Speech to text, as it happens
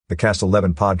The Cast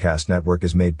 11 Podcast Network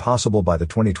is made possible by the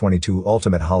 2022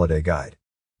 Ultimate Holiday Guide.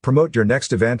 Promote your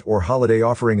next event or holiday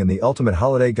offering in the Ultimate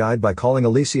Holiday Guide by calling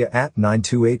Alicia at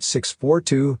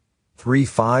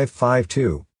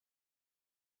 928-642-3552.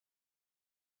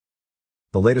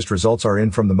 The latest results are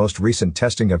in from the most recent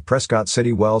testing of Prescott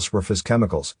City wells for FES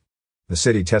chemicals. The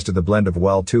city tested the blend of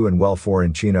well 2 and well 4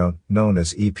 in Chino, known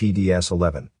as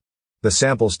EPDS-11. The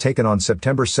samples taken on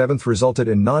September 7th resulted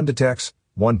in non-detects,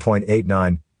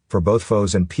 1.89, for both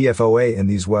FOS and PFOA in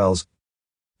these wells.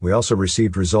 We also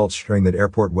received results showing that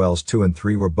airport wells 2 and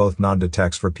 3 were both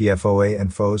non-detects for PFOA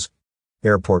and FOS.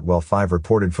 Airport well 5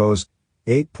 reported FOS,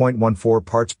 8.14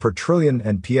 parts per trillion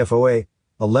and PFOA,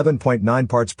 11.9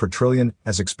 parts per trillion,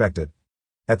 as expected.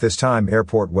 At this time,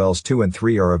 airport wells 2 and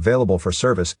 3 are available for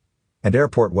service, and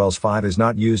airport wells 5 is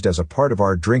not used as a part of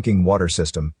our drinking water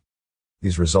system.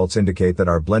 These results indicate that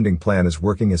our blending plan is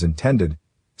working as intended,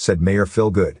 said Mayor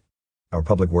Phil Good. Our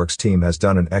Public Works team has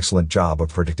done an excellent job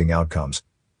of predicting outcomes,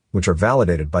 which are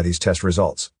validated by these test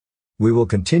results. We will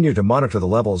continue to monitor the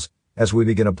levels as we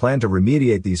begin a plan to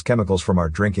remediate these chemicals from our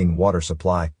drinking water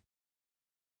supply.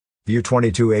 View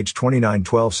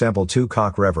 22H2912 Sample 2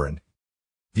 Cock Reverend.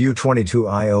 View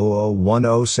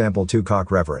 22I0010 Sample 2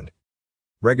 Cock Reverend.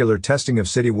 Regular testing of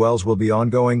city wells will be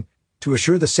ongoing to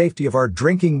assure the safety of our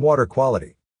drinking water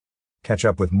quality. Catch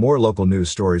up with more local news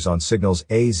stories on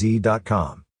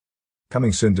signalsaz.com.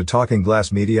 Coming soon to Talking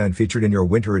Glass Media and featured in your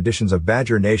winter editions of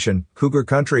Badger Nation, Cougar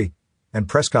Country, and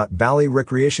Prescott Valley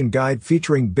Recreation Guide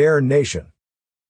featuring Bear Nation.